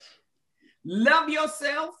love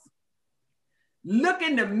yourself, look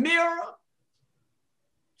in the mirror,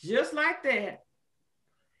 just like that,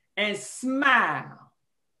 and smile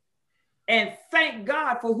and thank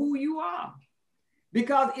God for who you are.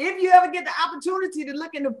 Because if you ever get the opportunity to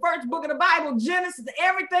look in the first book of the Bible, Genesis,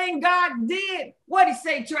 everything God did, what did he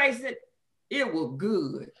say, Tracy? It was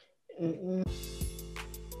good. Mm-mm.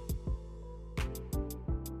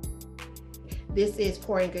 This is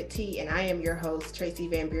Pouring Good Tea, and I am your host, Tracy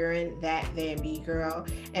Van Buren, that Van B girl,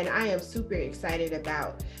 and I am super excited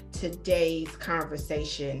about today's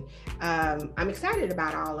conversation. I'm excited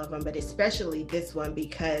about all of them, but especially this one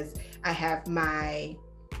because I have my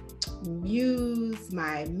muse,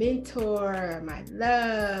 my mentor, my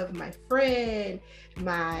love, my friend,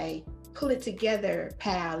 my pull it together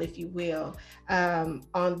pal, if you will,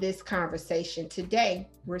 on this conversation. Today,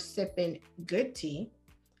 we're sipping good tea.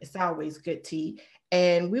 It's always good tea.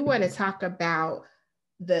 And we want to talk about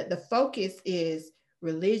the focus is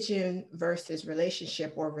religion versus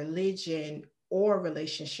relationship, or religion or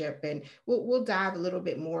relationship. And we'll dive a little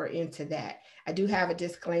bit more into that. I do have a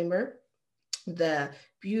disclaimer. The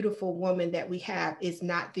beautiful woman that we have is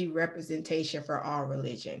not the representation for all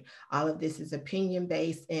religion. All of this is opinion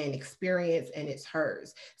based and experience, and it's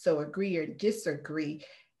hers. So agree or disagree.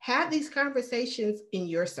 Have these conversations in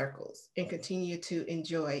your circles and continue to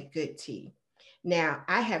enjoy good tea. Now,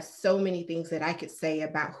 I have so many things that I could say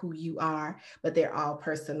about who you are, but they're all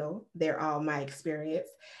personal. They're all my experience.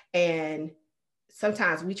 And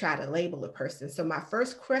sometimes we try to label a person. So my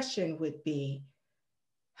first question would be,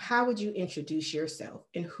 how would you introduce yourself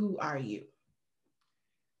and who are you?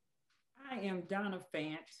 I am Donna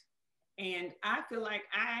Fant, and I feel like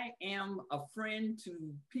I am a friend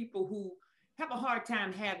to people who have a hard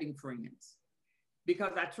time having friends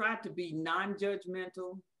because I try to be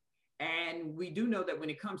non-judgmental. And we do know that when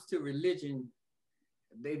it comes to religion,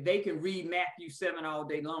 they can read Matthew 7 all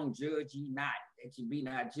day long, judge ye not, that ye be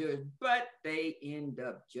not judged, but they end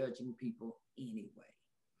up judging people anyway.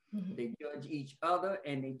 Mm-hmm. They judge each other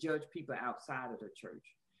and they judge people outside of the church.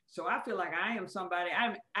 So I feel like I am somebody,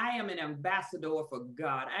 I am an ambassador for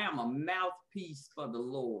God. I am a mouthpiece for the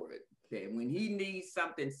Lord. That when he needs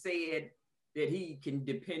something said, that he can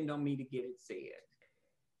depend on me to get it said.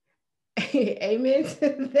 Amen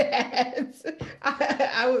to that.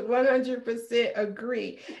 I would 100%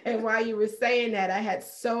 agree. And while you were saying that, I had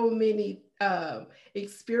so many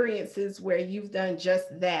experiences where you've done just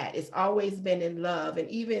that. It's always been in love, and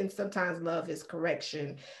even sometimes love is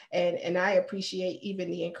correction. And I appreciate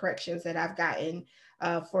even the incorrections that I've gotten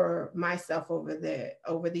for myself over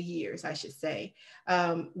the years, I should say.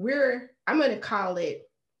 I'm going to call it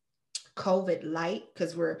COVID light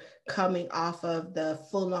because we're coming off of the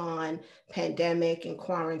full-on pandemic and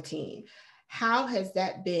quarantine. How has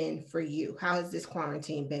that been for you? How has this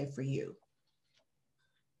quarantine been for you?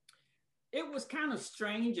 It was kind of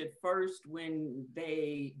strange at first when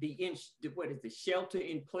the shelter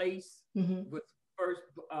in place was first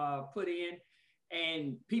put in,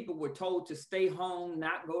 and people were told to stay home,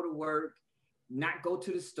 not go to work, not go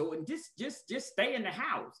to the store, and just stay in the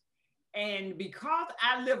house. And because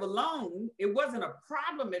I live alone, it wasn't a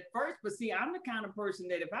problem at first. But see, I'm the kind of person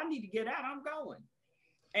that if I need to get out, I'm going.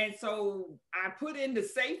 And so I put in the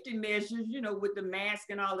safety measures, with the mask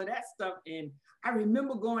and all of that stuff. And I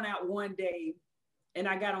remember going out one day and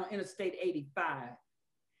I got on Interstate 85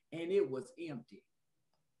 and it was empty.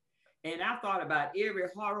 And I thought about every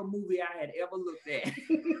horror movie I had ever looked at.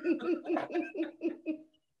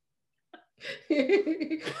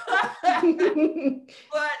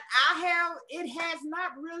 But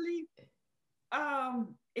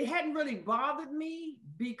it hadn't really bothered me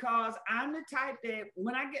because I'm the type that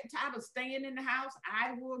when I get tired of staying in the house,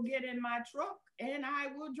 I will get in my truck and I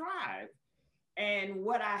will drive. And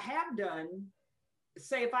what I have done,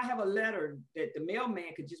 say if I have a letter that the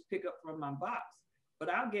mailman could just pick up from my box, but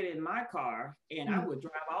I'll get in my car and I will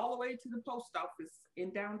drive all the way to the post office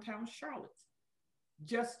in downtown Charlotte.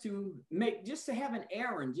 Just to have an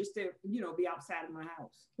errand, just to, be outside of my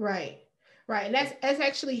house. Right. And that's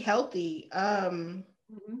actually healthy.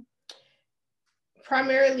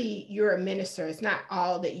 Primarily, you're a minister. It's not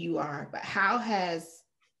all that you are, but how has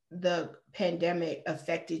the pandemic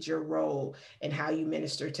affected your role and how you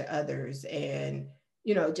minister to others, and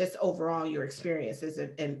just overall your experience as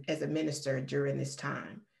a minister during this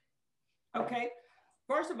time? Okay.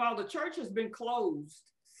 First of all, the church has been closed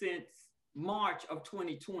since March of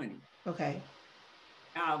 2020. Okay.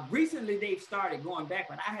 Recently, they've started going back,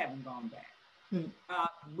 but I haven't gone back.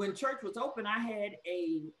 When church was open, I had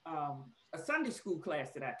a Sunday school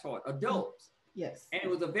class that I taught, adults. Yes. And it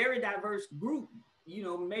was a very diverse group. you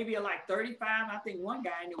know, maybe like 35. I think one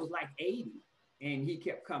guy, and it was like 80, and he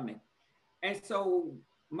kept coming. And so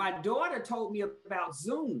my daughter told me about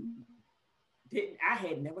Zoom. I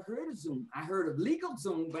had never heard of Zoom. I heard of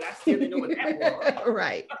LegalZoom, but I still didn't know what that was.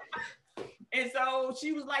 Right. And so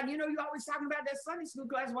she was like, you know, you're always talking about that Sunday school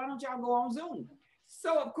class. Why don't y'all go on Zoom?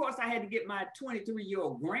 So, of course, I had to get my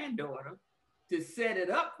 23-year-old granddaughter to set it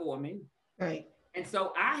up for me. Right. And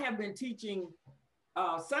so I have been teaching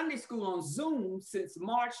Sunday school on Zoom since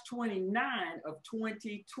March 29 of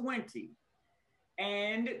 2020.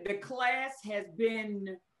 And the class has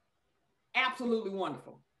been absolutely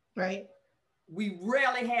wonderful. Right. We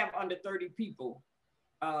rarely have under 30 people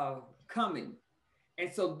coming.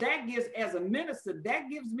 And so that gives, as a minister, that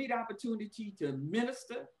gives me the opportunity to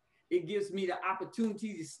minister. It gives me the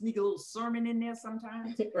opportunity to sneak a little sermon in there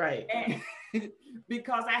sometimes. Right. And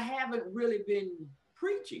because I haven't really been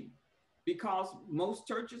preaching, because most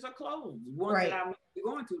churches are closed. Ones right. that I'm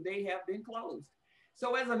going to, they have been closed.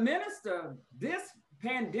 So as a minister, this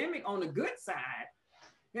pandemic on the good side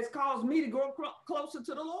has caused me to grow closer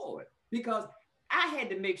to the Lord, because I had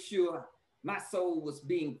to make sure my soul was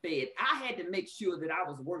being fed. I had to make sure that I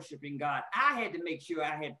was worshiping God. I had to make sure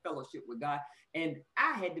I had fellowship with God. And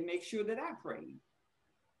I had to make sure that I prayed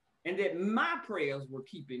and that my prayers were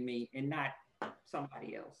keeping me and not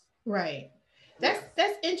somebody else. Right.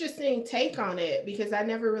 That's interesting take on it, because I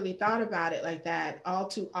never really thought about it like that. All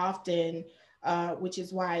too often, which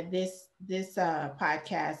is why this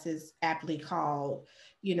podcast is aptly called,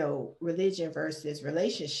 you know, religion versus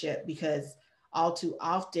relationship, because all too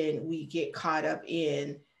often we get caught up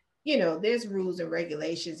in, you know, there's rules and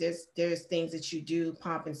regulations, there's things that you do,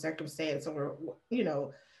 pomp and circumstance, or, you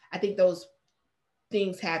know, I think those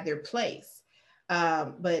things have their place.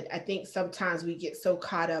 But I think sometimes we get so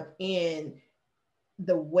caught up in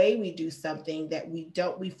the way we do something that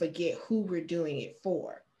we forget who we're doing it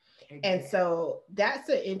for. Okay. And so that's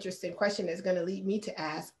an interesting question that's going to lead me to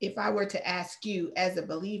ask, if I were to ask you as a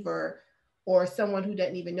believer or someone who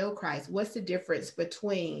doesn't even know Christ, what's the difference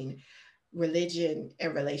between religion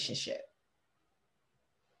and relationship?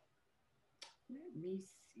 Let me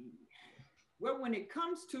see. Well, when it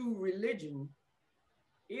comes to religion,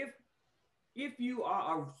 if you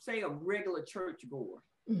are, say, a regular churchgoer,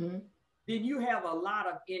 mm-hmm. then you have a lot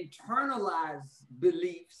of internalized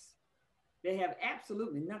beliefs that have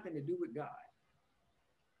absolutely nothing to do with God.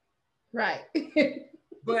 Right.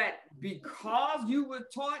 But because you were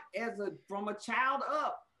taught from a child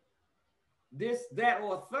up, this, that,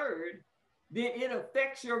 or third, then it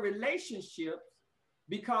affects your relationships.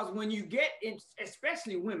 Because when you get in,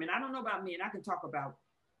 especially women, I don't know about men, I can talk about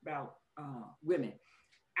women.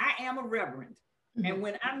 I am a reverend. Mm-hmm. And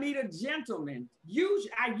when I meet a gentleman,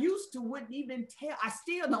 I used to wouldn't even tell, I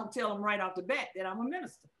still don't tell them right off the bat that I'm a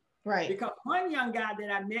minister. Right. Because one young guy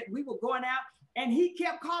that I met, we were going out and he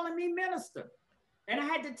kept calling me minister. And I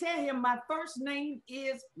had to tell him my first name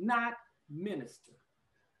is not minister.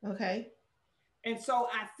 Okay. And so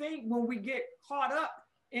I think when we get caught up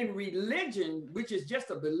in religion, which is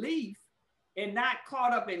just a belief, and not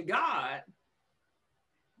caught up in God,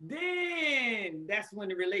 then that's when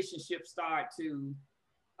the relationships start to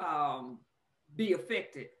be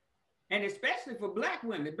affected. And especially for Black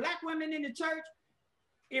women in the church,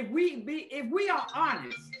 if we are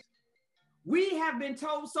honest, we have been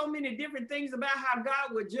told so many different things about how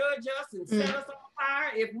God would judge us and set us on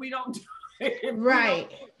fire if we don't do right.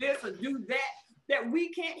 do this or do that we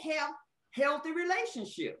can't have healthy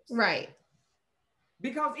relationships. Right.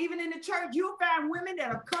 Because even in the church, you'll find women that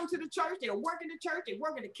have come to the church, they'll work in the church, they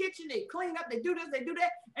work in the kitchen, they clean up, they do this, they do that,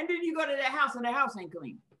 and then you go to their house and their house ain't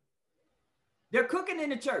clean. They're cooking in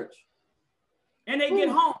the church, and they get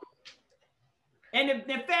home, and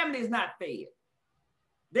their family is not fed.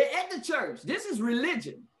 They're at the church. This is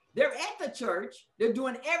religion. They're at the church. They're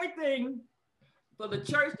doing everything for the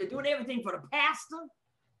church. They're doing everything for the pastor.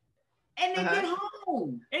 And they get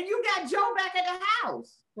home. And you got Joe back at the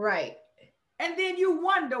house. Right. And then you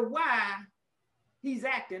wonder why he's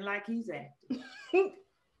acting like he's acting.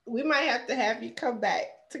 We might have to have you come back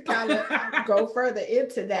to kind of go further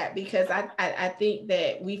into that, because I think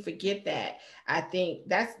that we forget that. I think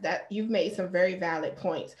that you've made some very valid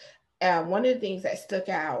points. One of the things that stuck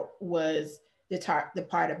out was the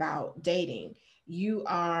part about dating. You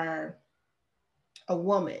are a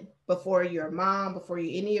woman before you're a mom, before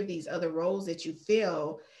you any of these other roles that you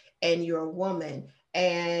fill, and you're a woman.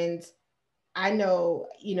 And I know,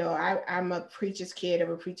 you know, I'm a preacher's kid of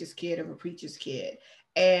a preacher's kid of a preacher's kid.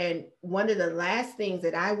 And one of the last things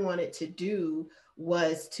that I wanted to do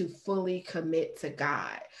was to fully commit to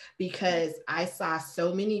God, because I saw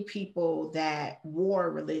so many people that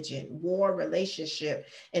wore religion, wore relationship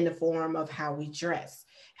in the form of how we dress,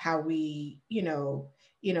 how we,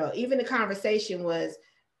 even the conversation was,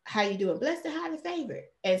 how you doing? Blessed and highly favored.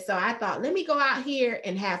 And so I thought, let me go out here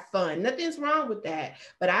and have fun. Nothing's wrong with that.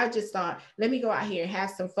 But I just thought, let me go out here and have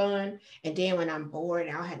some fun. And then when I'm bored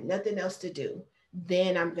and I'll have nothing else to do,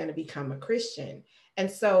 then I'm going to become a Christian. And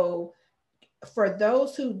so for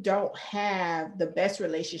those who don't have the best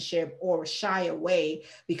relationship or shy away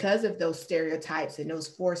because of those stereotypes and those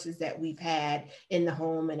forces that we've had in the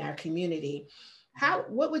home and our community,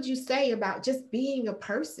 what would you say about just being a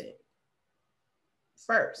person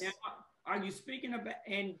first? Now, are you speaking about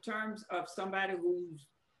in terms of somebody who's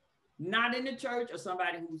not in the church or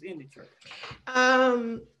somebody who's in the church?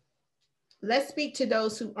 Let's speak to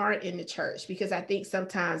those who aren't in the church, because I think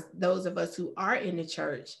sometimes those of us who are in the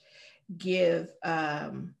church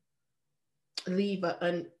leave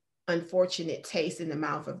an unfortunate taste in the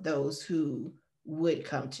mouth of those who would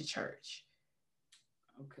come to church.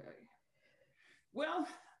 Okay. Well,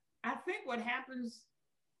 I think what happens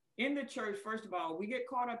in the church, first of all, we get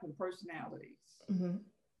caught up in personalities. Mm-hmm.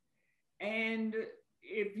 And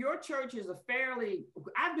if your church is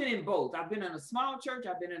I've been in both. I've been in a small church.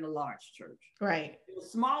 I've been in a large church. Right. In a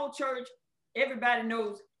small church, everybody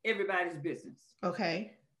knows everybody's business.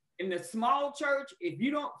 Okay. In the small church, if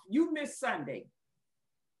you miss Sunday,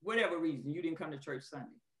 whatever reason, you didn't come to church Sunday,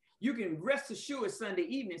 you can rest assured Sunday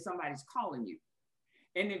evening somebody's calling you.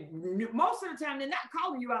 And most of the time, they're not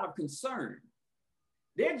calling you out of concern.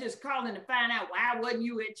 They're just calling to find out, why wasn't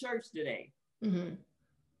you at church today? Mm-hmm.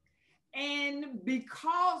 And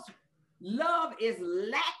because love is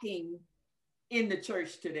lacking in the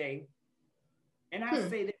church today, and I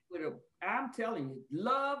say that I'm telling you,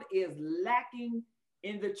 love is lacking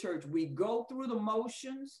in the church. We go through the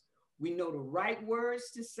motions. We know the right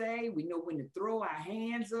words to say. We know when to throw our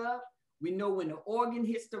hands up. We know when the organ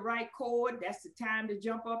hits the right chord, that's the time to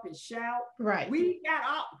jump up and shout. Right. We got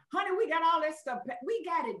all that stuff. We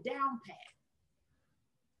got it down pat.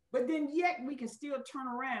 But then yet we can still turn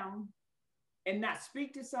around and not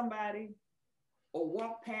speak to somebody or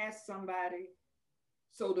walk past somebody.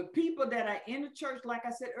 So the people that are in the church, like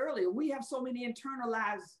I said earlier, we have so many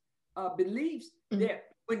internalized beliefs that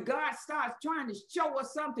when God starts trying to show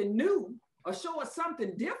us something new or show us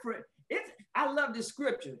something different, I love this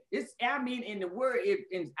scripture. In the word,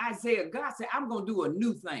 in Isaiah, God said, I'm going to do a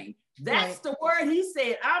new thing. That's right. The word he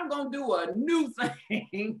said, I'm going to do a new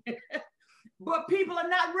thing. But people are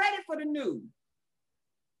not ready for the new.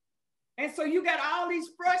 And so you got all these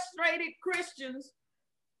frustrated Christians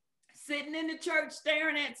sitting in the church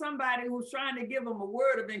staring at somebody who's trying to give them a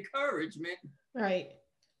word of encouragement. Right.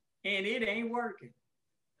 And it ain't working.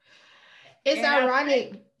 It's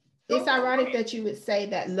ironic. It's ironic that you would say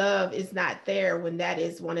that love is not there when that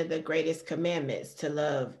is one of the greatest commandments, to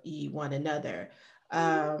love ye one another.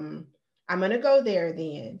 I'm going to go there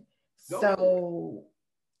then. So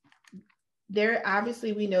there,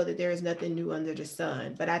 obviously we know that there is nothing new under the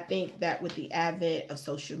sun, but I think that with the advent of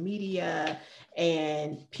social media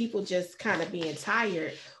and people just kind of being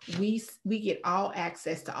tired, we get all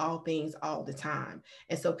access to all things all the time.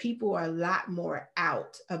 And so people are a lot more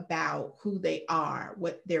out about who they are,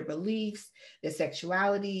 what their beliefs, their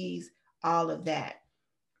sexualities, all of that.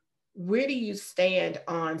 Where do you stand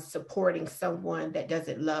on supporting someone that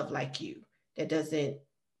doesn't love like you, that doesn't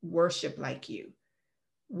worship like you?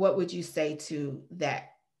 What would you say to that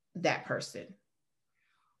person?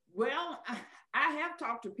 Well, I have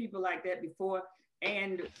talked to people like that before.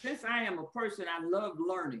 And since I am a person, I love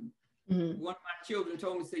learning. Mm-hmm. One of my children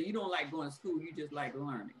told me, say, you don't like going to school, you just like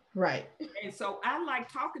learning. Right. And so I like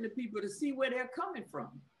talking to people to see where they're coming from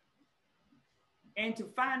and to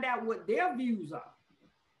find out what their views are.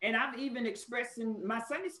 And I've even expressed in my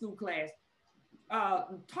Sunday school class,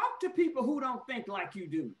 talk to people who don't think like you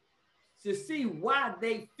do, to see why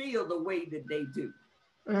they feel the way that they do.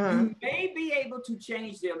 You may be able to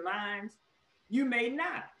change their minds. You may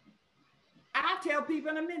not. I'll tell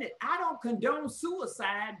people in a minute, I don't condone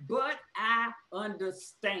suicide, but I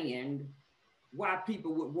understand why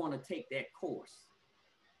people would want to take that course.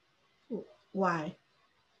 Why?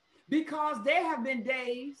 Because there have been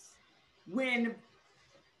days when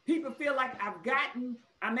people feel like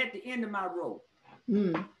I'm at the end of my rope.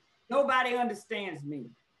 Nobody understands me.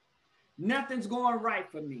 Nothing's going right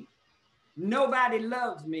for me. Nobody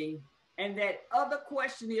loves me. And that other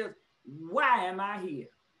question is, why am I here?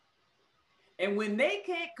 And when they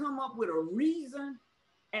can't come up with a reason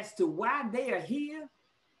as to why they are here,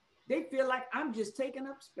 they feel like I'm just taking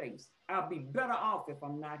up space. I'll be better off if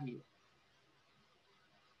I'm not here.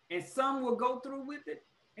 And some will go through with it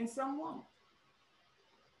and some won't.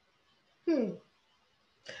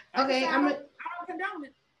 Okay, I don't condone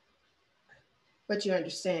it. But you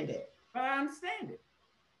understand it. But I understand it.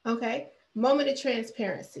 Okay. Moment of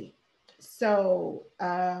transparency. So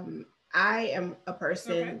I am a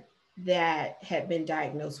person that had been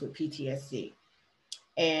diagnosed with PTSD.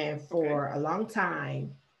 And for a long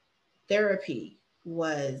time, therapy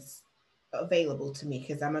was available to me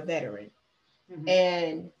because I'm a veteran.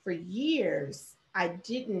 And for years, I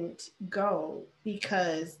didn't go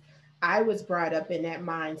because I was brought up in that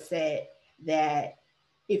mindset that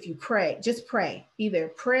if you pray, just pray. Either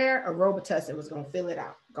prayer or Robitussin was going to fill it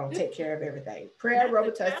out, going to take care of everything. Prayer,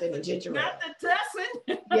 Robitussin, and ginger ale. Not the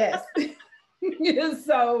tussin. Yes.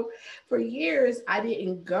 So for years, I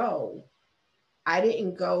didn't go. I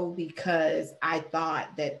didn't go because I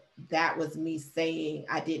thought that that was me saying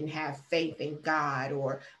I didn't have faith in God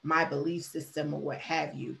or my belief system or what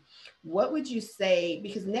have you. What would you say?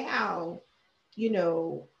 Because now, you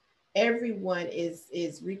know, everyone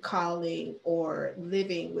is recalling or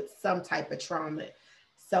living with some type of trauma,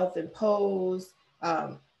 self-imposed,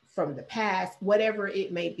 from the past, whatever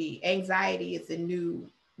it may be. Anxiety is a new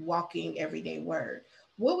walking everyday word.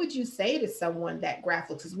 What would you say to someone that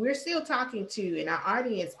grapples? Because we're still talking to, and our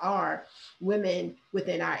audience are women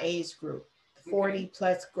within our age group, 40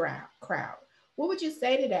 plus crowd. What would you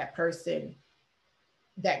say to that person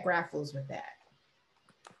that grapples with that?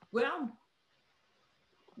 Well,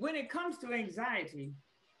 when it comes to anxiety,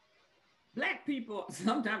 Black people,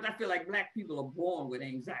 sometimes I feel like Black people are born with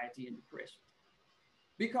anxiety and depression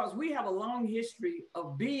because we have a long history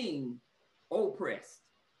of being oppressed.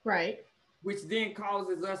 Right. Which then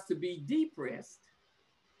causes us to be depressed,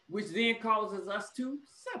 which then causes us to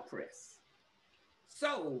suppress.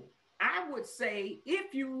 So I would say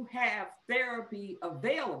if you have therapy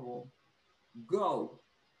available, go.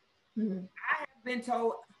 I have been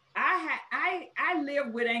told I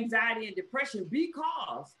live with anxiety and depression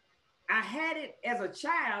because I had it as a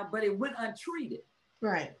child, but it went untreated.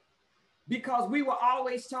 Right. Because we were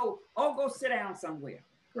always told, oh, go sit down somewhere.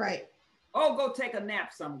 Right. Oh, go take a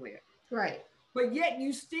nap somewhere. Right. But yet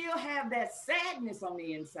you still have that sadness on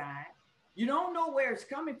the inside. You don't know where it's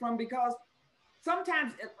coming from because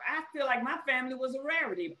sometimes I feel like my family was a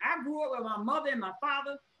rarity. I grew up with my mother and my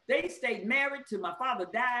father. They stayed married till my father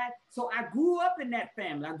died. So I grew up in that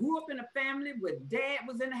family. I grew up in a family where dad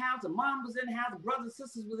was in the house, and mom was in the house, brothers and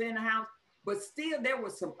sisters was in the house. But still there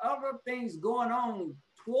was some other things going on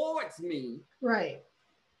towards me. Right.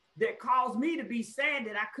 That caused me to be sad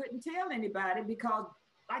that I couldn't tell anybody because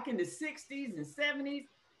like in the 60s and 70s,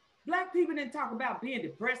 Black people didn't talk about being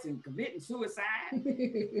depressed and committing suicide.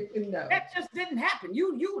 No. That just didn't happen.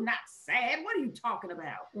 You were not sad. What are you talking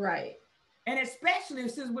about? Right. And especially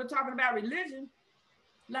since we're talking about religion,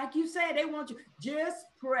 like you said, they want you, just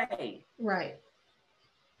pray. Right.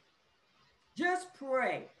 Just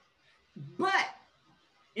pray. But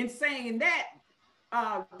in saying that,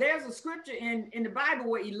 there's a scripture in the Bible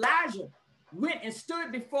where Elijah went and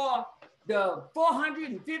stood before the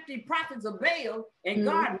 450 prophets of Baal, and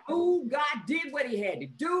God moved, God did what he had to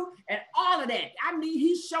do, and all of that. I mean,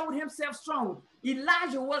 he showed himself strong.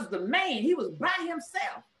 Elijah was the man. He was by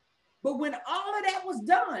himself. But when all of that was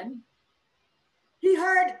done, he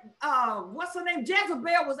heard, what's her name?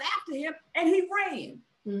 Jezebel was after him, and he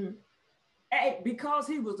ran because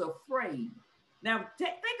he was afraid. Now,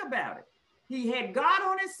 think about it. He had God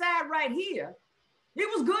on his side right here. He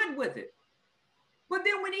was good with it. But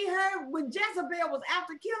then when he heard when Jezebel was out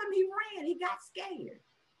to kill him, he ran. He got scared.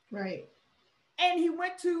 Right. And he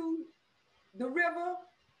went to the river,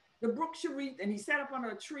 the Brook Cherith, and he sat up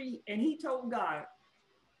under a tree and he told God,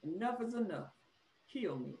 enough is enough.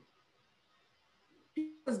 Kill me.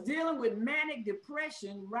 He was dealing with manic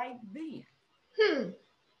depression right then.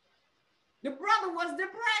 The brother was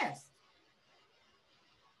depressed.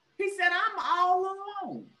 He said, I'm all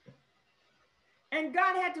alone. And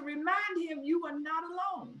God had to remind him, you are not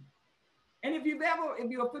alone. And if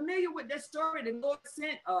you're familiar with that story, the Lord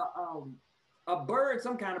sent a bird,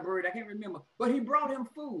 some kind of bird, I can't remember, but he brought him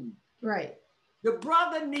food. Right. The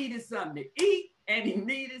brother needed something to eat and he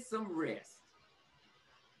needed some rest.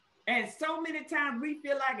 And so many times we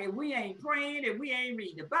feel like if we ain't praying, if we ain't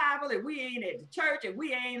reading the Bible, if we ain't at the church, if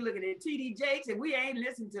we ain't looking at TD Jakes, if we ain't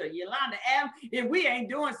listening to Yolanda Adams, if we ain't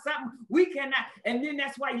doing something, we cannot. And then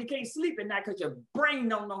that's why you can't sleep at night because your brain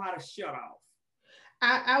don't know how to shut off.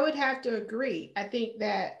 I would have to agree. I think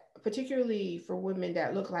that particularly for women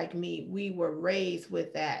that look like me, we were raised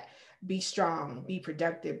with that. Be strong, be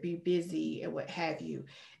productive, be busy, and what have you.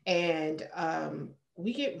 And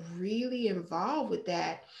we get really involved with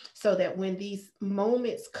that so that when these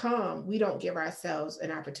moments come, we don't give ourselves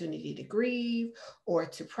an opportunity to grieve or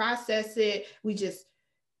to process it. We just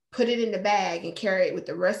put it in the bag and carry it with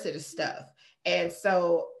the rest of the stuff. And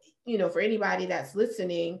so, for anybody that's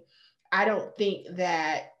listening, I don't think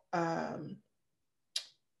that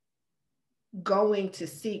going to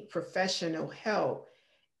seek professional help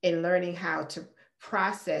and learning how to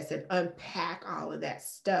process and unpack all of that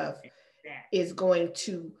stuff is going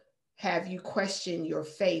to have you question your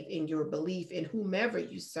faith and your belief in whomever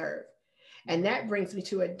you serve. And that brings me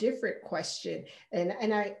to a different question.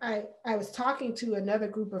 And I was talking to another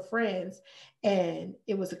group of friends, and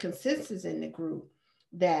it was a consensus in the group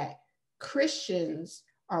that Christians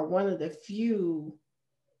are one of the few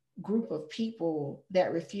group of people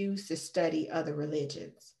that refuse to study other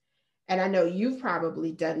religions. And I know you've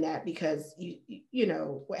probably done that because you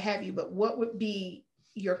know, what have you, but what would be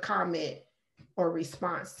your comment or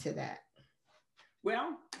response to that?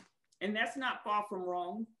 Well, and that's not far from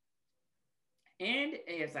wrong. And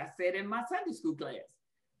as I said in my Sunday school class,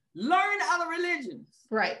 learn other religions.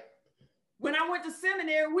 Right. When I went to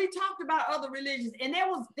seminary, we talked about other religions, and there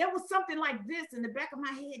was something like this in the back of my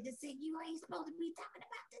head that said, "You ain't supposed to be talking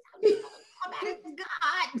about this. I'm talking about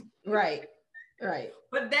God." Right. Right.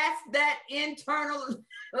 But that's that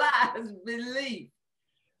internalized belief.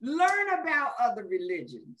 Learn about other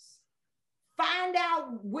religions. Find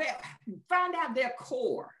out their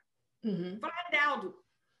core. Mm-hmm. Find out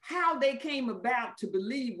how they came about to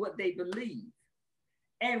believe what they believe.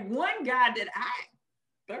 And one guy that I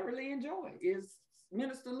thoroughly enjoy is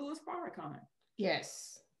Minister Louis Farrakhan.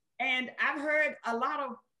 Yes. And I've heard a lot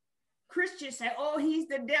of Christians say, "Oh, he's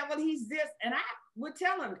the devil, he's this." And I would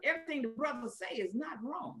tell them everything the brothers say is not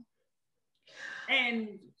wrong.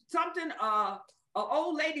 And something an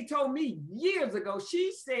old lady told me years ago,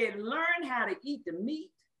 she said, "Learn how to eat the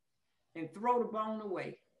meat and throw the bone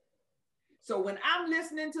away." So when I'm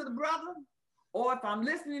listening to the brother, or if I'm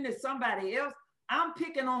listening to somebody else, I'm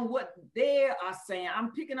picking on what they are saying.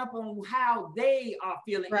 I'm picking up on how they are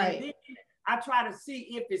feeling. Right. And then I try to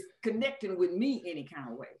see if it's connecting with me any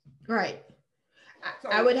kind of way. Right. So,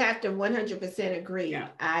 I would have to 100% agree. Yeah.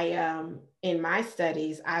 I in my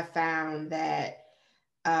studies, I found that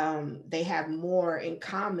they have more in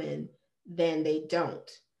common than they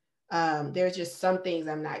don't. There's just some things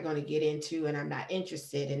I'm not going to get into and I'm not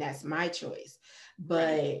interested, and that's my choice.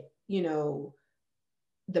 But, right. You know,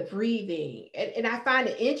 the breathing, and I find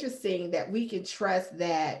it interesting that we can trust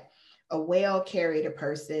that a whale carried a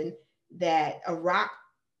person, that a rock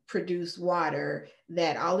produced water,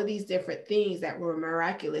 that all of these different things that were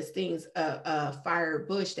miraculous things, a fire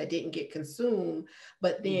bush that didn't get consumed,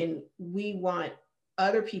 but then we want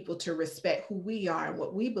other people to respect who we are and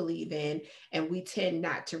what we believe in, and we tend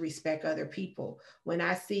not to respect other people. When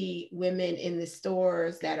I see women in the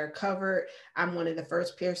stores that are covered, I'm one of the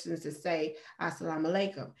first persons to say, "Assalamu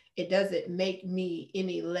alaikum." It doesn't make me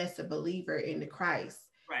any less a believer in the Christ.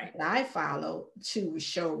 Right. That I follow to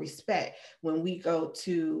show respect. When we go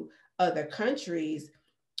to other countries,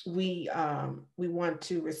 we want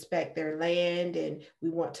to respect their land, and we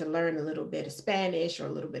want to learn a little bit of Spanish or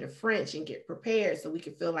a little bit of French and get prepared so we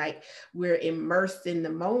can feel like we're immersed in the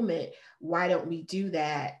moment. Why don't we do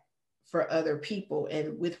that for other people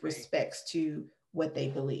and with respects to what they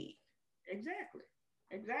believe?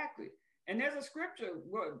 Exactly. And there's a scripture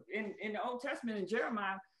in the Old Testament in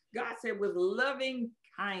Jeremiah, God said, "With loving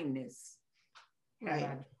kindness have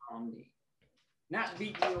I drawn thee, not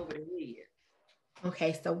beat you over the head."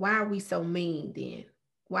 Okay, so why are we so mean then?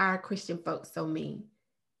 Why are Christian folks so mean?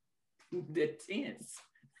 They're tense.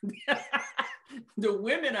 The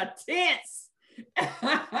women are tense.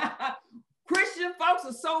 Christian folks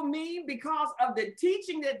are so mean because of the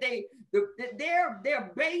teaching that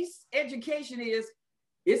their base education is.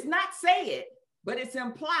 It's not said, but it's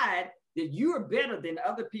implied that you're better than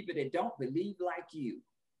other people that don't believe like you.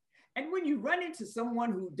 And when you run into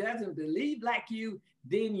someone who doesn't believe like you,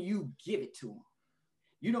 then you give it to them.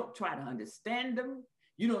 You don't try to understand them.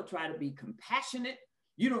 You don't try to be compassionate.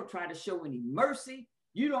 You don't try to show any mercy.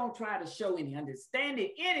 You don't try to show any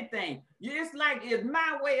understanding, anything. It's like it's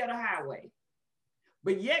my way or the highway.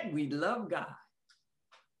 But yet we love God.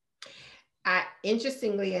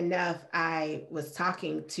 Interestingly enough, I was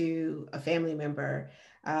talking to a family member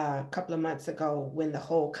a couple of months ago when the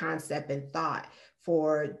whole concept and thought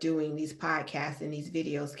for doing these podcasts and these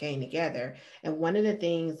videos came together. And one of the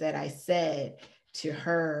things that I said to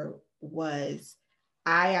her was,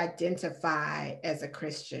 I identify as a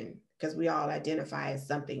Christian, because we all identify as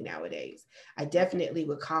something nowadays. I definitely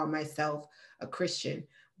would call myself a Christian,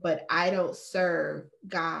 but I don't serve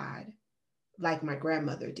God like my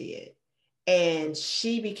grandmother did. And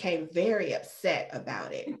she became very upset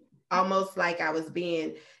about it, almost like I was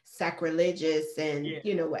being sacrilegious and,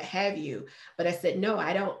 you know, what have you. But I said, no,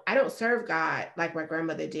 I don't serve God like my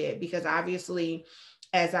grandmother did, because obviously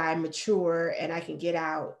as I mature and I can get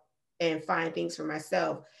out and find things for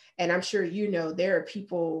myself. And I'm sure, you know, there are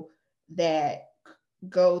people that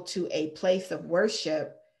go to a place of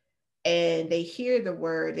worship and they hear the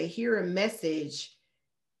word, they hear a message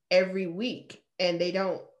every week, and they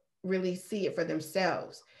don't really see it for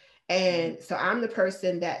themselves. And so I'm the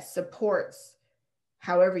person that supports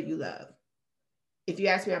however you love. If you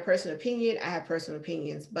ask me my personal opinion, I have personal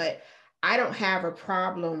opinions, but I don't have a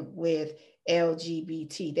problem with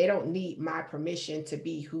LGBT. They don't need my permission to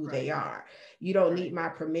be who they are. You don't need my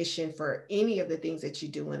permission for any of the things that you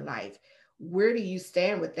do in life. Where do you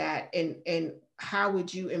stand with that? And how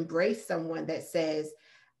would you embrace someone that says,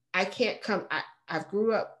 I can't come, I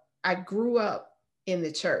grew up in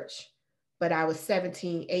the church, but I was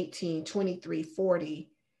 17, 18, 23, 40,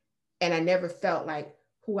 and I never felt like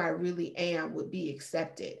who I really am would be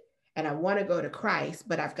accepted. And I want to go to Christ,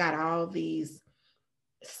 but I've got all these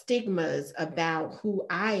stigmas about who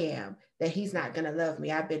I am, that he's not going to love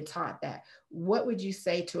me. I've been taught that. What would you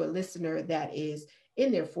say to a listener that is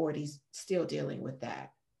in their 40s still dealing with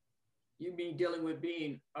that? You mean dealing with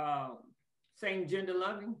being same gender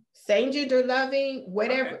loving? Same gender loving,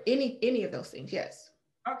 whatever, any of those things, yes.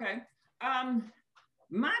 Okay.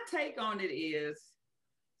 My take on it is,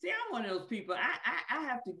 see, I'm one of those people, I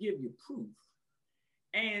have to give you proof.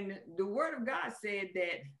 And the word of God said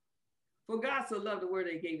that, for God so loved the world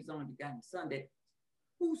that he gave his only begotten son, that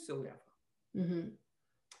whosoever. Mm-hmm.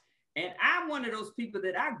 And I'm one of those people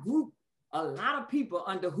that I group a lot of people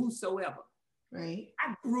under whosoever. Right.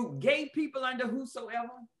 I group gay people under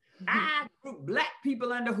whosoever. Mm-hmm. I group Black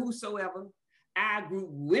people under whosoever. I group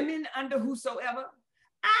women under whosoever.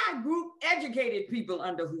 I group educated people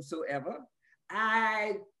under whosoever.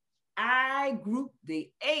 I group the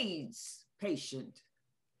AIDS patient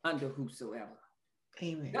under whosoever.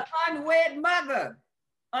 Amen. The unwed mother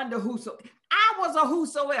under whosoever. I was a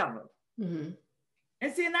whosoever. Mm-hmm.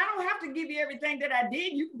 And see, and I don't have to give you everything that I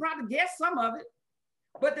did. You can probably guess some of it.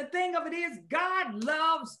 But the thing of it is, God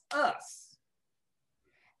loves us.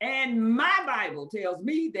 And my Bible tells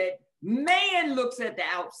me that man looks at the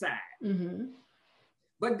outside, mm-hmm.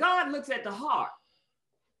 but God looks at the heart.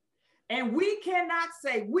 And we cannot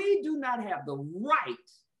say, we do not have the right,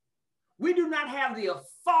 we do not have the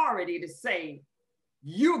authority to say,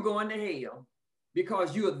 you're going to hell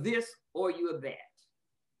because you're this or you're that.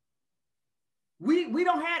 We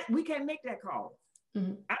can't make that call.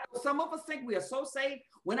 Mm-hmm. Some of us think we are so safe.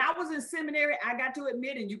 When I was in seminary, I got to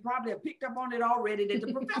admit, and you probably have picked up on it already, that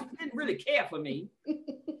the professor didn't really care for me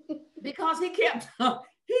because he kept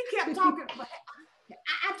talking.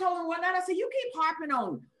 I told him one night, I said, you keep harping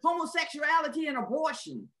on homosexuality and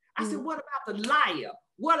abortion. I said, what about the liar?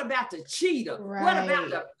 What about the cheater? Right. What about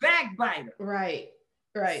the backbiter? Right.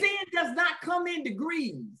 Sin does not come in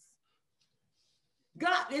degrees.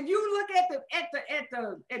 God, if you look at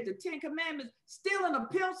the 10 Commandments, stealing a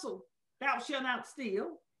pencil, thou shalt not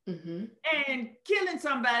steal, mm-hmm. and killing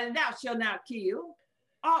somebody, thou shalt not kill,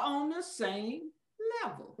 are on the same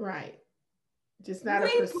level. Right. Just not a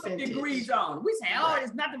percentage. We put degrees on. We say, oh,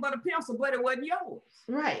 it's nothing but a pencil, but it wasn't yours.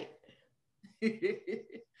 Right.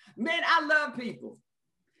 Man, I love people.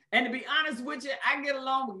 And to be honest with you, I get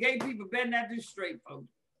along with gay people better than I do straight folks.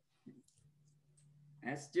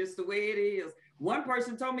 That's just the way it is. One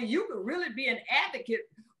person told me, you could really be an advocate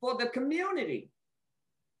for the community.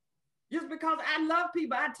 Just because I love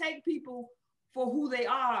people, I take people for who they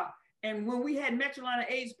are. And when we had Metrolina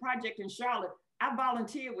AIDS Project in Charlotte, I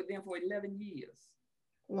volunteered with them for 11 years.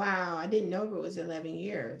 Wow, I didn't know it was 11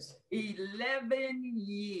 years. 11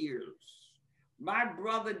 years. My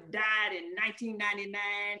brother died in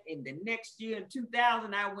 1999. And the next year in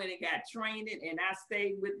 2000, I went and got trained and I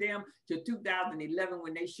stayed with them till 2011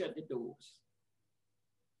 when they shut the doors.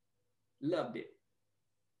 Loved it.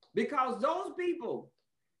 Because those people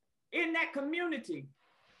in that community,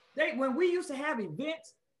 when we used to have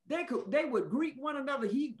events, they would greet one another.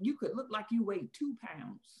 You could look like you weighed 2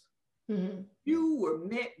 pounds. Mm-hmm. You were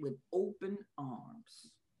met with open arms.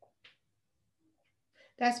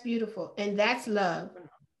 That's beautiful. And that's love.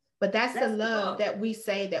 But that's the love that we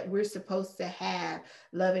say that we're supposed to have.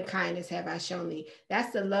 Love and kindness have I shown thee.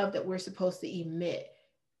 That's the love that we're supposed to emit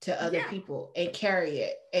to other people and carry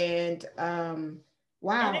it. And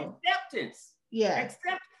wow. And acceptance. Yeah.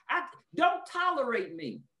 Don't tolerate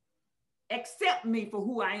me. Accept me for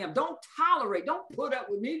who I am. Don't tolerate. Don't put up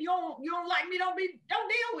with me. You don't like me. Don't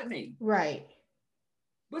deal with me. Right.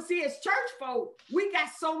 But see, as church folk, we got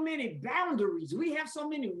so many boundaries. We have so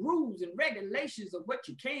many rules and regulations of what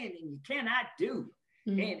you can and you cannot do.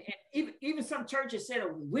 And even some churches said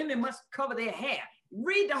women must cover their hair.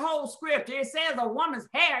 Read the whole scripture. It says a woman's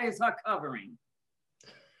hair is her covering.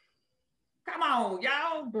 Come on,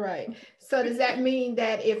 y'all. Right. So does that mean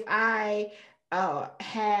that if I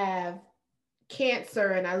have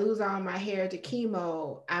cancer and I lose all my hair to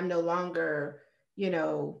chemo, I'm no longer,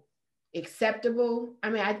 acceptable? I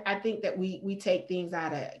mean, I think that we take things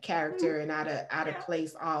out of character and out of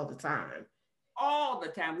place all the time. All the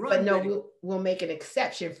time. But no, we'll make an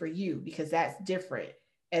exception for you because that's different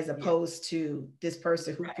as opposed to this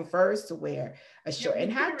person who prefers to wear a short.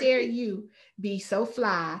 And how dare you be so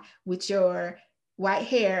fly with your white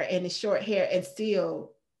hair and the short hair and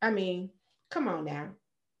still, I mean, come on now.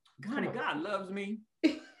 God loves me.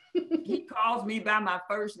 He calls me by my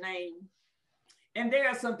first name. And there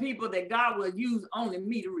are some people that God will use only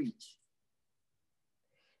me to reach.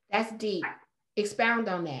 That's deep. Expound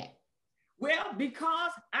on that. Well,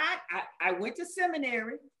 because I went to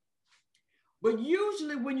seminary, but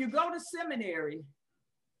usually when you go to seminary,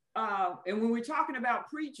 and when we're talking about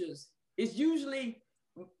preachers, it's usually,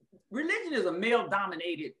 religion is a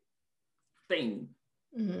male-dominated thing.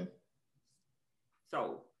 Mm-hmm.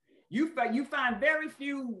 So you find very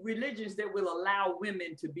few religions that will allow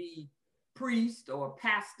women to be priests or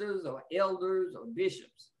pastors or elders or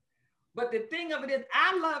bishops. But the thing of it is,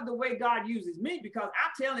 I love the way God uses me because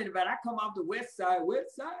I tell anybody, I come off the west side.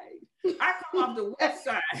 I come off the west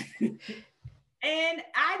side. And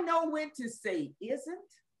I know when to say isn't.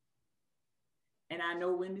 And I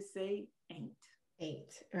know when to say ain't.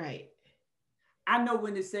 Ain't, right. I know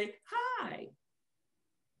when to say hi.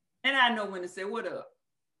 And I know when to say what up.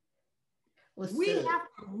 We have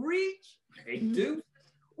to reach,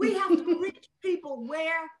 we have to reach people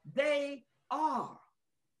where they are.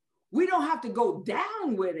 We don't have to go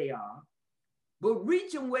down where they are, but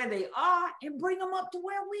reach them where they are and bring them up to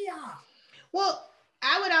where we are. Well,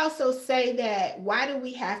 I would also say that why do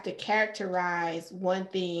we have to characterize one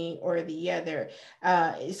thing or the other?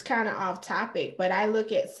 It's kind of off topic, but I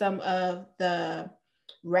look at some of the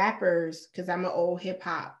rappers because I'm an old hip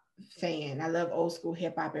hop fan. I love old school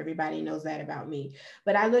hip hop. Everybody knows that about me.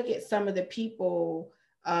 But I look at some of the people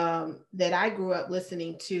that I grew up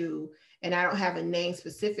listening to, and I don't have a name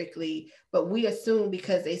specifically, but we assume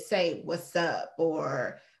because they say what's up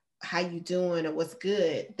or how you doing or what's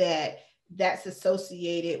good, that's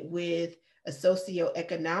associated with a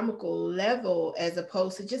socioeconomical level as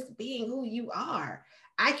opposed to just being who you are.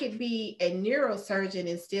 I could be a neurosurgeon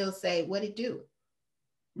and still say what it do.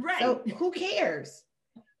 Right. So who cares?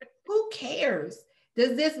 Who cares?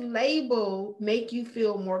 Does this label make you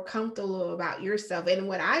feel more comfortable about yourself? And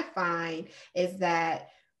what I find is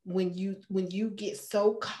that when you get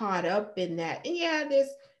so caught up in that, and yeah,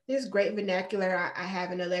 there's great vernacular. I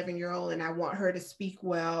have an 11-year-old and I want her to speak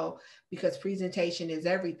well because presentation is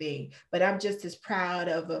everything. But I'm just as proud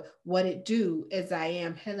of what it do as I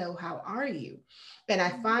am, hello, how are you? And I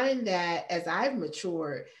find that as I've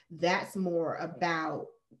matured, that's more about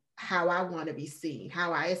how I want to be seen,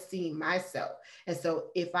 how I esteem myself. And so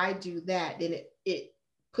if I do that, then it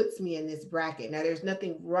puts me in this bracket. Now, there's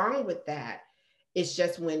nothing wrong with that. It's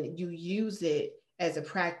just when you use it as a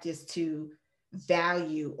practice to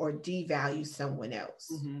value or devalue someone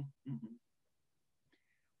else. Mm-hmm, mm-hmm.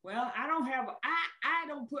 Well, I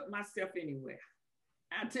don't put myself anywhere.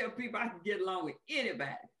 I tell people I can get along with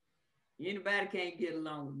anybody. Anybody can't get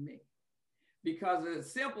along with me. Because of the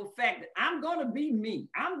simple fact that I'm going to be me.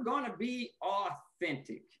 I'm going to be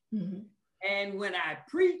authentic. Mm-hmm. And when I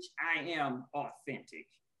preach, I am authentic.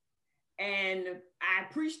 And I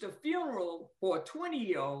preached a funeral for a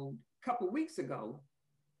 20-year-old a couple of weeks ago.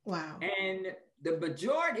 Wow. And the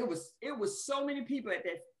majority, it was so many people at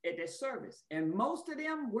that service. And most of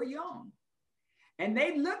them were young. And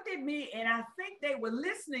they looked at me and I think they were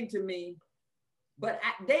listening to me, but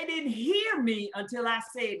they didn't hear me until I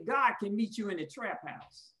said, God can meet you in the trap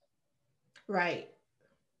house. Right.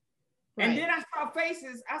 And then I saw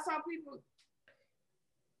faces, I saw people,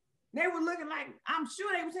 they were looking like, I'm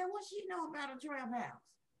sure they would say, what she know about a trap house?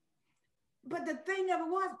 But the thing of it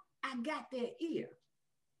was, I got their ear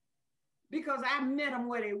because I met them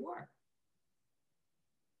where they were.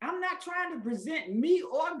 I'm not trying to present me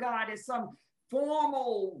or God as some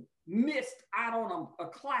formal mist out on a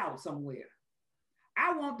cloud somewhere.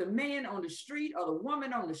 I want the man on the street or the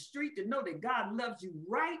woman on the street to know that God loves you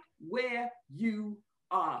right where you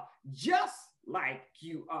are, just like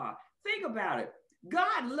you are. Think about it.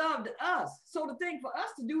 God loved us. So the thing for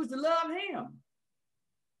us to do is to love him.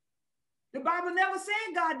 The Bible never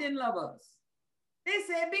said God didn't love us. It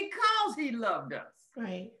said because he loved us.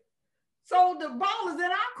 Right. So the ball is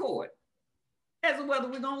in our court as to whether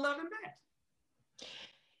we're going to love him back.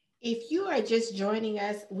 If you are just joining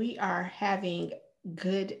us, we are having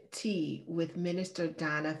good tea with Minister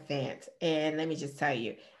Donna Fant. And let me just tell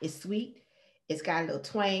you, it's sweet, it's got a little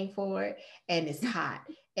twang for it, and it's hot,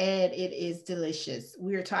 and it is delicious.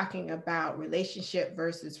 We are talking about relationship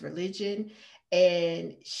versus religion.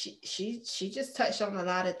 And she just touched on a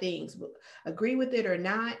lot of things. Agree with it or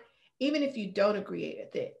not, even if you don't agree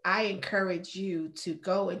with it, I encourage you to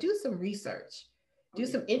go and do some research, do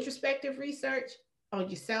some introspective research on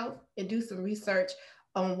yourself, and do some research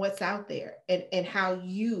on what's out there and how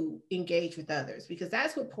you engage with others, because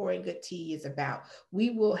that's what Pouring Good Tea is about.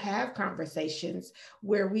 We will have conversations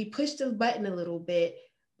where we push the button a little bit,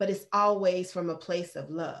 but it's always from a place of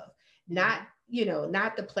love, not, you know,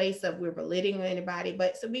 not the place of we're belittling anybody,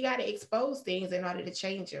 but so we got to expose things in order to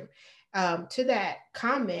change them. To that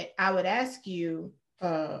comment, I would ask you,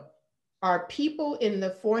 are people in the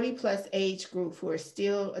 40 plus age group who are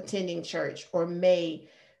still attending church or may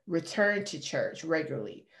return to church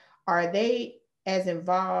regularly, are they as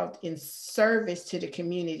involved in service to the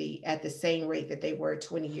community at the same rate that they were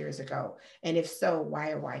 20 years ago? And if so,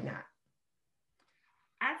 why or why not?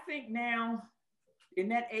 I think now in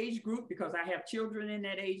that age group, because I have children in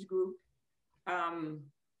that age group,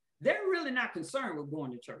 they're really not concerned with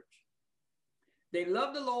going to church. They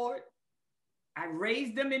love the Lord. I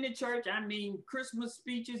raised them in the church. I mean, Christmas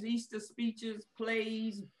speeches, Easter speeches,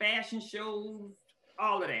 plays, fashion shows,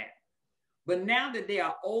 all of that. But now that they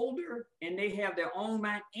are older and they have their own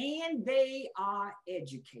mind and they are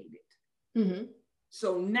educated. Mm-hmm.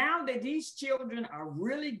 So now that these children are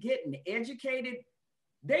really getting educated,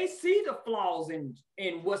 they see the flaws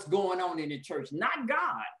in what's going on in the church, not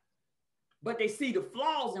God, but they see the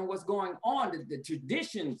flaws in what's going on, the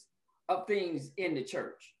traditions of things in the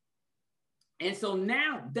church. And so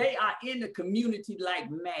now they are in the community like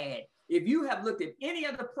mad. If you have looked at any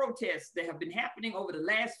of the protests that have been happening over the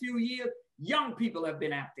last few years, young people have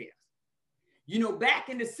been out there. You know, back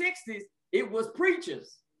in the 60s, it was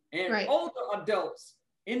preachers and older adults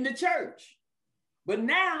in the church. But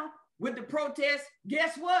now with the protests,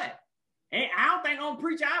 guess what? And I don't think on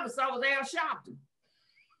preacher I ever saw was Al Sharpton.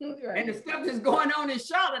 Right. And the stuff that's going on in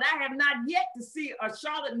Charlotte, I have not yet to see a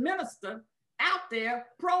Charlotte minister out there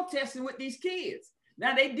protesting with these kids.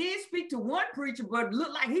 Now they did speak to one preacher, but it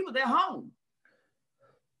looked like he was at home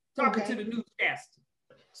talking to the newscaster.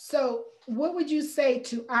 So what would you say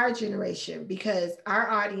to our generation? Because our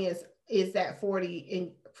audience is that 40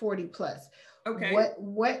 and 40 plus. Okay.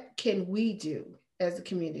 What can we do as a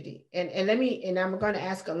community? And I'm going to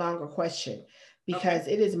ask a longer question, because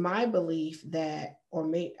it is my belief that,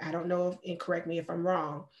 I don't know and correct me if I'm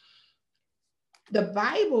wrong, the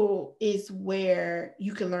Bible is where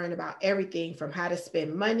you can learn about everything from how to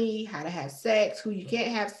spend money, how to have sex, who you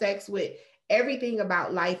can't have sex with. Everything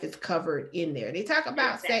about life is covered in there. They talk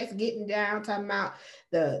about sex, getting down, talking about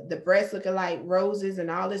the breasts looking like roses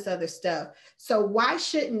and all this other stuff. So why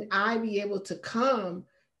shouldn't I be able to come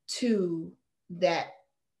to that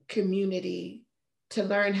community to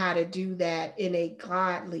learn how to do that in a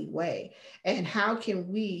godly way? And how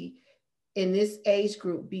can we in this age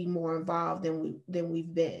group be more involved than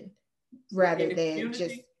we've been, rather than community?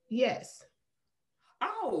 Just yes.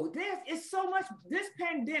 Oh, it's so much. This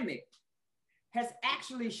pandemic has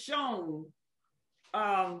actually shown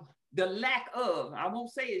the lack of, I won't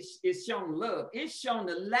say it's shown love, it's shown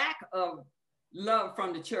the lack of love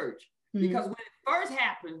from the church. Mm-hmm. Because when it first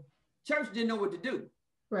happened, church didn't know what to do.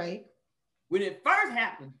 Right. When it first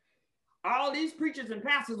happened, all these preachers and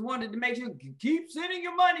pastors wanted to make sure, keep sending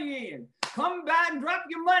your money in, come by and drop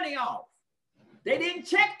your money off. They didn't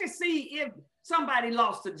check to see if somebody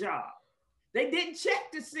lost a job. They didn't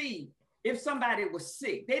check to see if somebody was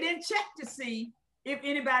sick. They didn't check to see if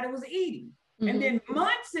anybody was eating. Mm-hmm. And then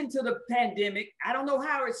months into the pandemic, I don't know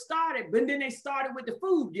how it started, but then they started with the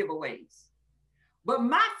food giveaways. But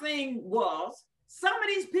my thing was, some of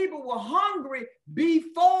these people were hungry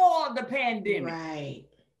before the pandemic. Right.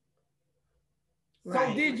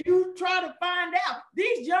 So did you try to find out?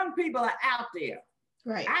 These young people are out there.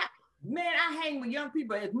 Right. I hang with young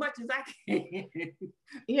people as much as I can.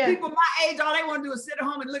 Yeah. People my age, all they want to do is sit at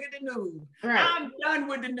home and look at the news. Right. I'm done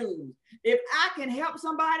with the news. If I can help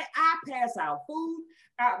somebody, I pass out food.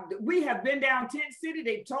 We have been down Tent City.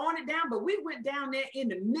 They've torn it down, but we went down there in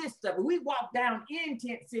the midst of it. We walked down in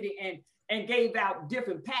Tent City and gave out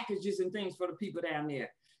different packages and things for the people down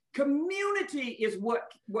there. Community is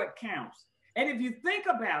what counts. And if you think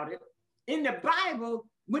about it, in the Bible,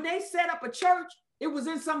 when they set up a church, it was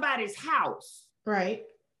in somebody's house. Right.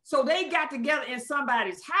 So they got together in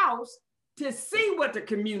somebody's house to see what the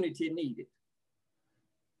community needed.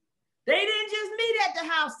 They didn't just meet at the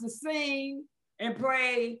house to sing and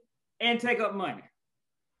pray and take up money.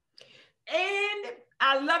 And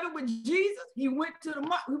I love it with Jesus. He went to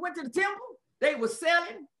the temple. They were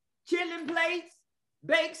selling chitlin plates,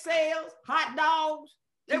 bake sales, hot dogs.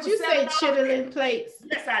 Did you say chitlin plates?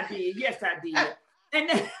 Yes, I did. Yes, I did. And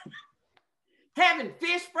then having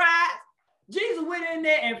fish fries. Jesus went in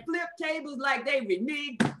there and flipped tables like they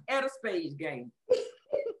reneged at a spades game.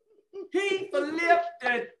 He flipped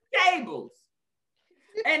the tables.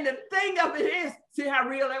 And the thing of it is, see how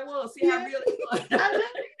real that was? See how real it was?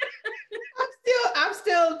 I'm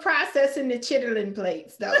still processing the chitlin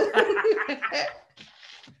plates though.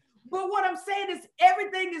 But what I'm saying is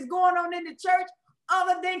everything is going on in the church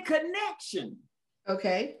other than connection.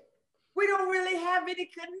 Okay. We don't really have any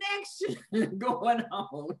connection going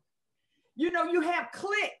on. You know, you have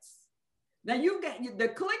cliques. Now you got the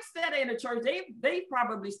cliques that are in the church, they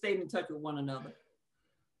probably stayed in touch with one another.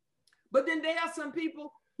 But then there are some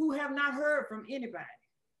people who have not heard from anybody.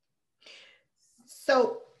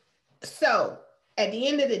 So at the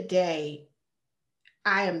end of the day,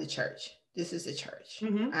 I am the church. This is the church.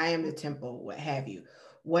 Mm-hmm. I am the temple, what have you.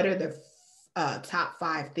 What are the top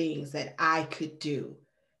 5 things that I could do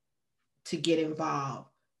to get involved?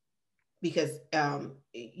 Because,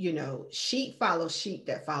 you know, sheep follow sheep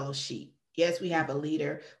that follow sheep. Yes, we have a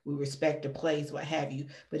leader. We respect the place, what have you.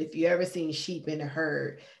 But if you ever seen sheep in a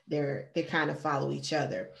herd, they kind of follow each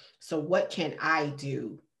other. So what can I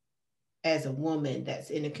do as a woman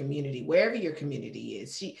that's in a community, wherever your community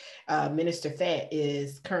is? Minister Fat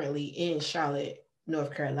is currently in Charlotte,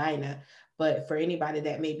 North Carolina. But for anybody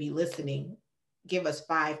that may be listening, give us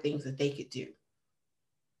 5 things that they could do.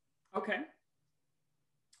 Okay.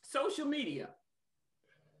 Social media.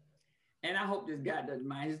 And I hope this guy doesn't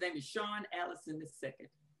mind. His name is Sean Allison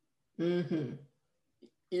II.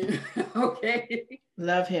 Mm-hmm. Okay.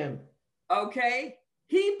 Love him. Okay.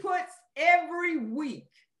 He puts every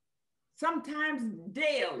week, sometimes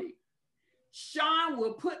daily, Sean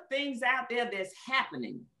will put things out there that's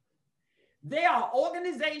happening. There are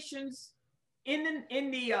organizations in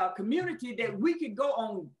the community that we could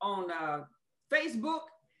go on Facebook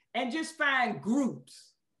and just find groups.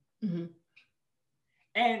 Mm-hmm.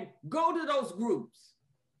 And go to those groups.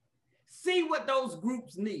 See what those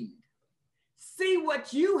groups need. See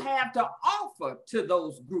what you have to offer to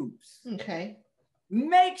those groups. Okay.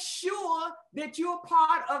 Make sure that you're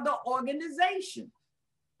part of the organization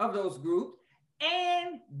of those groups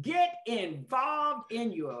and get involved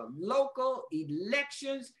in your local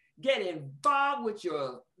elections. Get involved with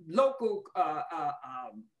your local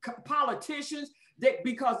politicians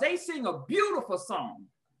because they sing a beautiful song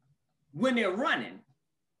when they're running.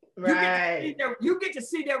 Right. You get to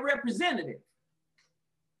see their representative.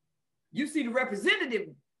 You see the representative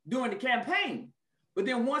during the campaign, but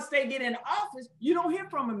then once they get in office, you don't hear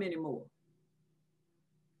from them anymore.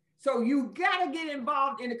 So you got to get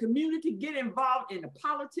involved in the community, get involved in the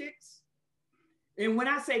politics. And when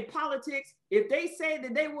I say politics, if they say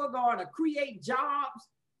that they were going to create jobs,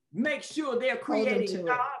 make sure they're creating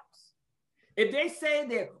jobs. If they say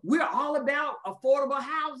that we're all about affordable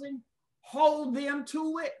housing, hold them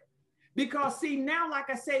to it. Because see, now, like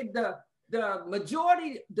I say, the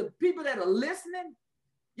majority, the people that are listening,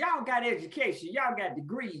 y'all got education, y'all got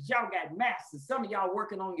degrees, y'all got masters. Some of y'all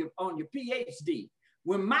working on your PhD.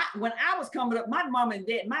 When I was coming up, my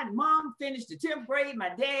mom finished the 10th grade, my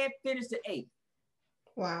dad finished the 8th.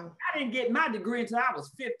 Wow. I didn't get my degree until I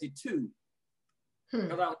was 52.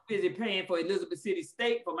 Because I was busy paying for Elizabeth City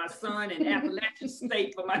State for my son and Appalachian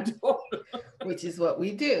State for my daughter. Which is what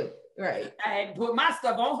we do, right? I had put my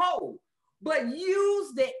stuff on hold. But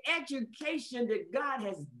use the education that God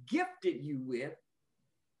has gifted you with.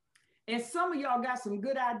 And some of y'all got some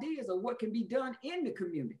good ideas of what can be done in the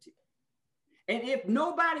community. And if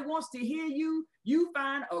nobody wants to hear you, you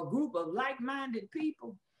find a group of like-minded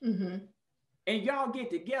people and y'all get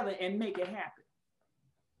together and make it happen.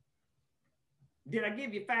 Did I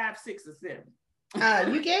give you 5, 6, or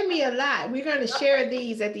 7? You gave me a lot. We're going to share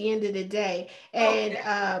these at the end of the day. And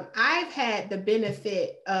okay. I've had the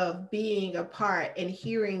benefit of being a part and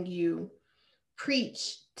hearing you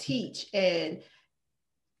preach, teach, and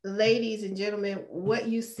ladies and gentlemen, what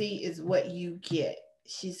you see is what you get.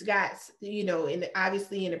 She's got, you know,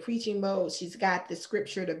 obviously in the preaching mode, she's got the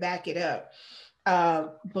scripture to back it up.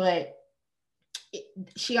 But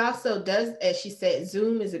she also does, as she said,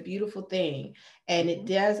 Zoom is a beautiful thing, and it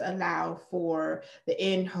does allow for the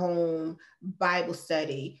in-home Bible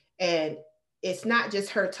study. And it's not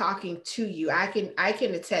just her talking to you. I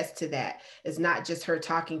can attest to that. It's not just her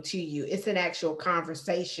talking to you. It's an actual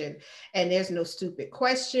conversation, and there's no stupid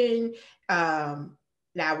question. Now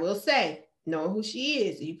I will say, knowing who she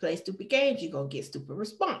is, you play stupid games, you're gonna get stupid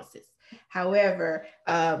responses. However,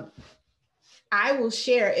 I will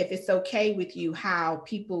share, if it's okay with you, how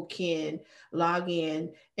people can log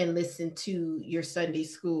in and listen to your Sunday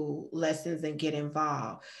school lessons and get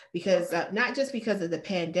involved. Because not just because of the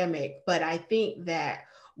pandemic, but I think that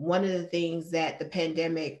one of the things that the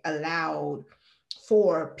pandemic allowed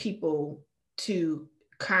for people to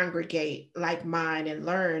congregate like mine and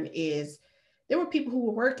learn is there were people who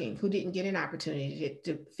were working who didn't get an opportunity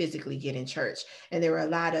to physically get in church. And there were a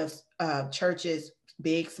lot of churches,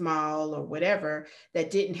 big, small, or whatever,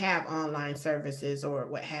 that didn't have online services or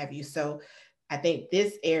what have you. So I think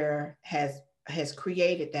this era has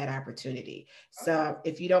created that opportunity. So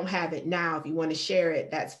if you don't have it now, if you want to share it,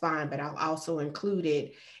 that's fine. But I'll also include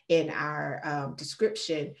it in our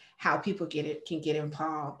description, how people can get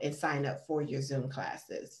involved and sign up for your Zoom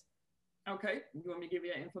classes. Okay, you want me to give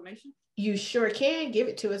you that information? You sure can. Give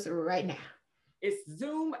it to us right now. Its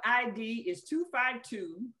Zoom ID is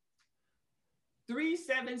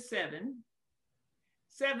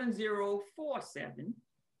 252-377-7047.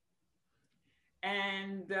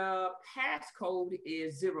 And the passcode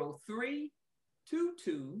is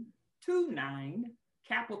 032229,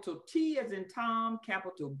 capital T as in Tom,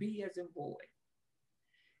 capital B as in boy.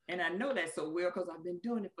 And I know that so well because I've been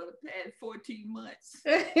doing it for the past 14 months.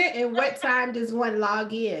 And what time does one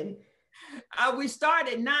log in? We start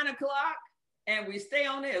at 9 o'clock and we stay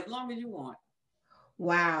on there as long as you want.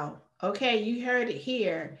 Wow. Okay, you heard it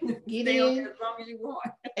here. Get stay in on there as long as you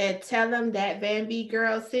want. And tell them that Van B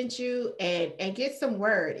Girl sent you, and get some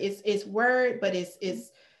word. It's word, but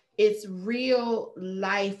it's real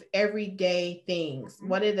life, everyday things. Mm-hmm.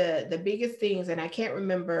 One of the biggest things, and I can't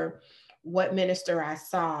remember what minister I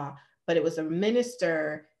saw, but it was a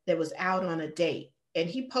minister that was out on a date, and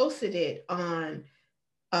he posted it on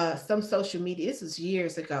some social media. This was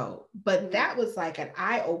years ago, but that was like an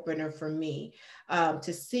eye opener for me,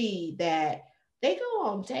 to see that they go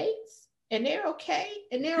on dates and they're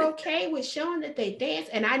okay with showing that they dance.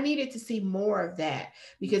 And I needed to see more of that,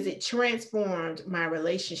 because it transformed my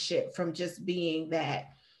relationship from just being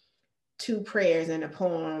that 2 prayers and a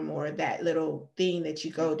poem, or that little thing that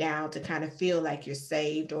you go down to kind of feel like you're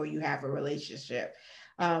saved or you have a relationship.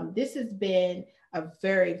 This has been a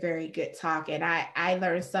very, very good talk, and I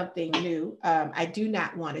learned something new. I do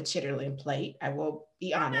not want a chitterling plate. I will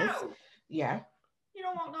be honest. No. Yeah. You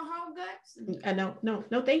don't want no hog guts?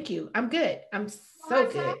 No, thank you. I'm good. I'm so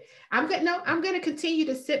good. I'm good. No, I'm going to continue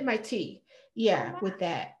to sip my tea. Yeah, with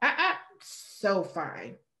that. So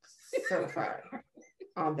fine. So fine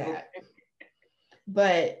on that.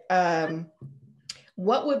 But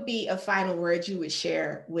what would be a final word you would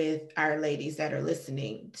share with our ladies that are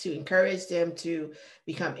listening to encourage them to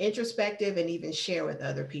become introspective and even share with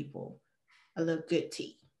other people? A little good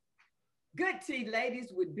tea. Good tea,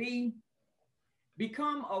 ladies, would be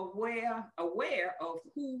become aware of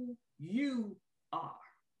who you are.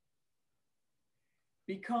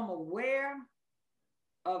 Become aware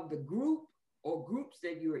of the group or groups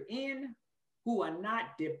that you're in who are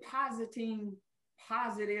not depositing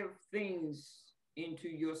positive things into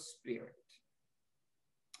your spirit.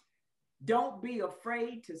 Don't be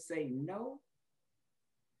afraid to say no.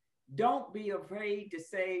 Don't be afraid to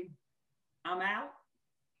say, I'm out.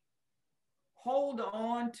 Hold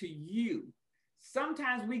on to you.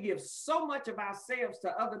 Sometimes we give so much of ourselves to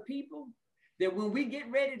other people that when we get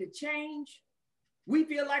ready to change, we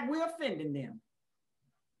feel like we're offending them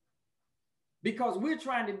because we're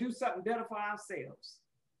trying to do something better for ourselves.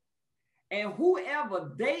 And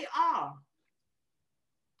whoever they are,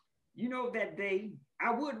 you know that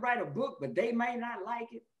I would write a book, but they might not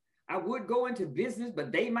like it. I would go into business,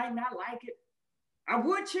 but they might not like it. I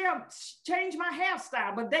would change my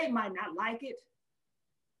hairstyle, but they might not like it.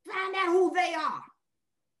 Find out who they are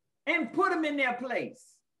and put them in their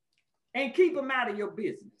place and keep them out of your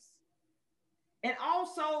business. And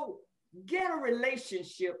also get a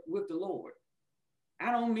relationship with the Lord.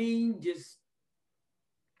 I don't mean just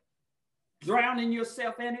drowning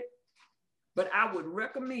yourself in it, but I would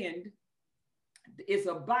recommend, it's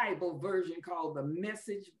a Bible version called the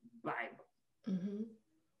Message Bible. Mm-hmm.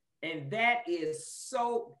 And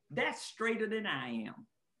that's straighter than I am.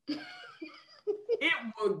 It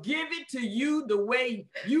will give it to you the way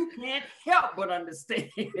you can't help but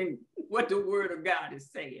understand what the Word of God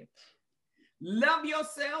is saying. Love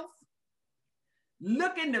yourself.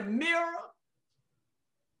 Look in the mirror,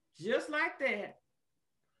 just like that,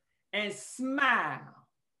 and smile.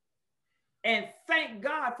 and thank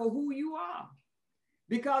God for who you are.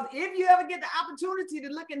 Because if you ever get the opportunity to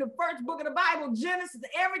look in the first book of the Bible, Genesis,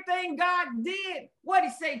 everything God did, what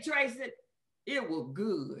did he say, Tracy? It was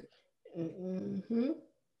good. Mm-hmm.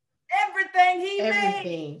 Everything he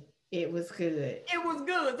made. It was good. It was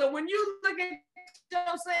good. So when you look at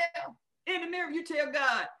yourself in the mirror, you tell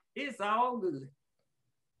God, it's all good.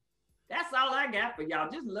 That's all I got for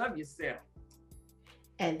y'all. Just love yourself.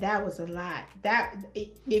 And that was a lot. That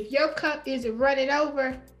if your cup isn't running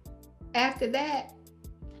over after that,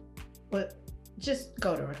 but just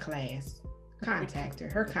go to her class. Contact her.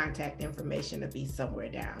 Her contact information will be somewhere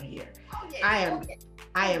down here. Oh, yeah.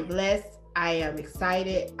 I am blessed. I am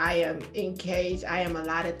excited. I am engaged. I am a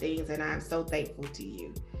lot of things, and I'm so thankful to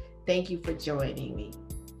you. Thank you for joining me.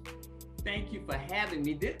 Thank you for having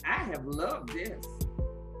me. I have loved this.